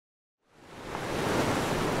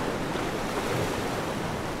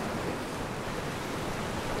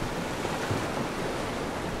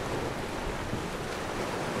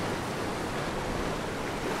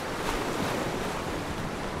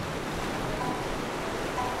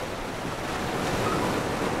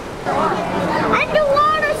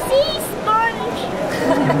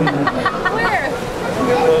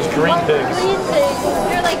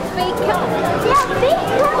fake cow. Yeah, fake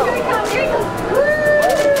cow. Here it comes. Here it comes.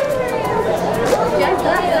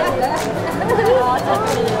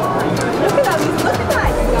 Look at him. Look at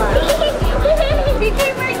that. He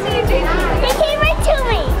came right to you, baby. He came right to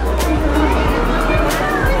me.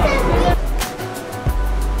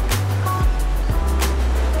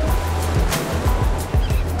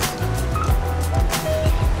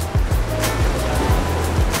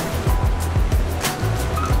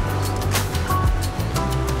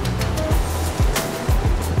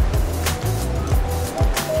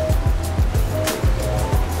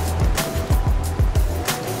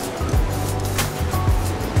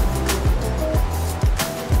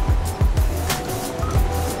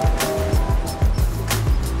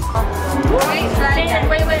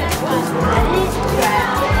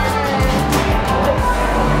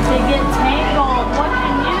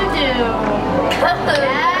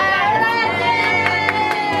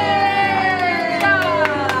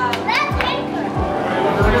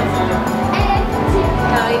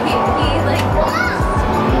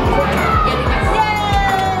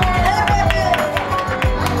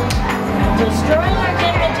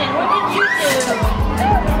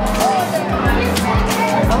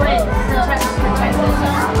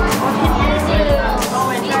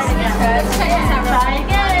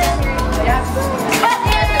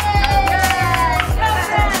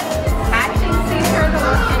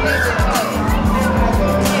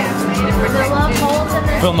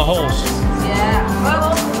 Fill in the holes. Yeah.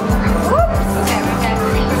 Oh. Whoops. Okay, okay.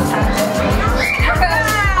 All right.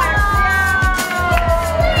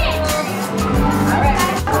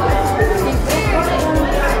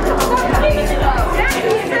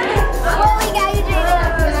 Holy guy, you did it.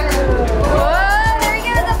 Whoa, there he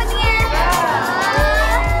goes up in the air.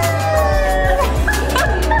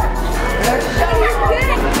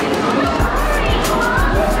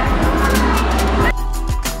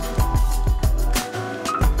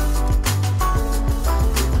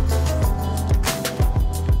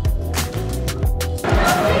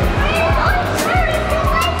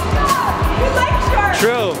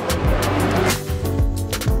 True.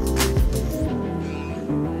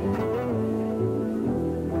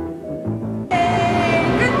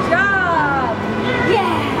 Good job.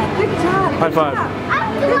 Yeah, good job. High five.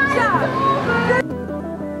 Good job.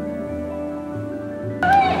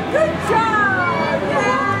 Good job.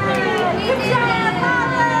 Good job,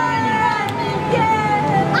 Mama.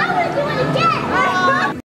 Yeah. I want to do it again.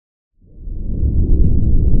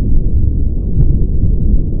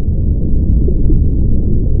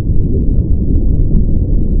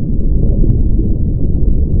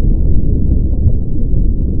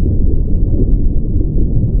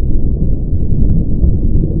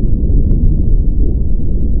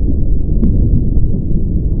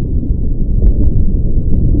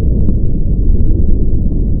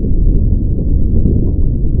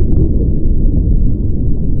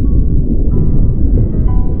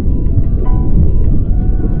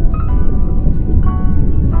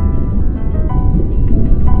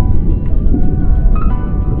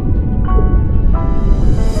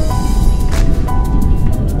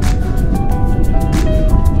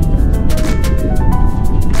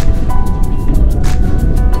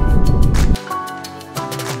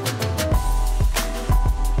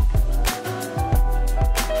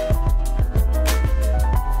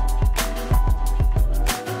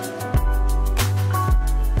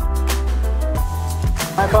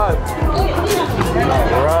 High five.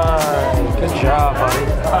 All right. Good job, buddy.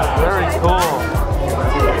 Very cool.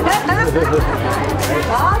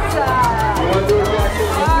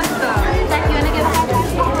 Awesome.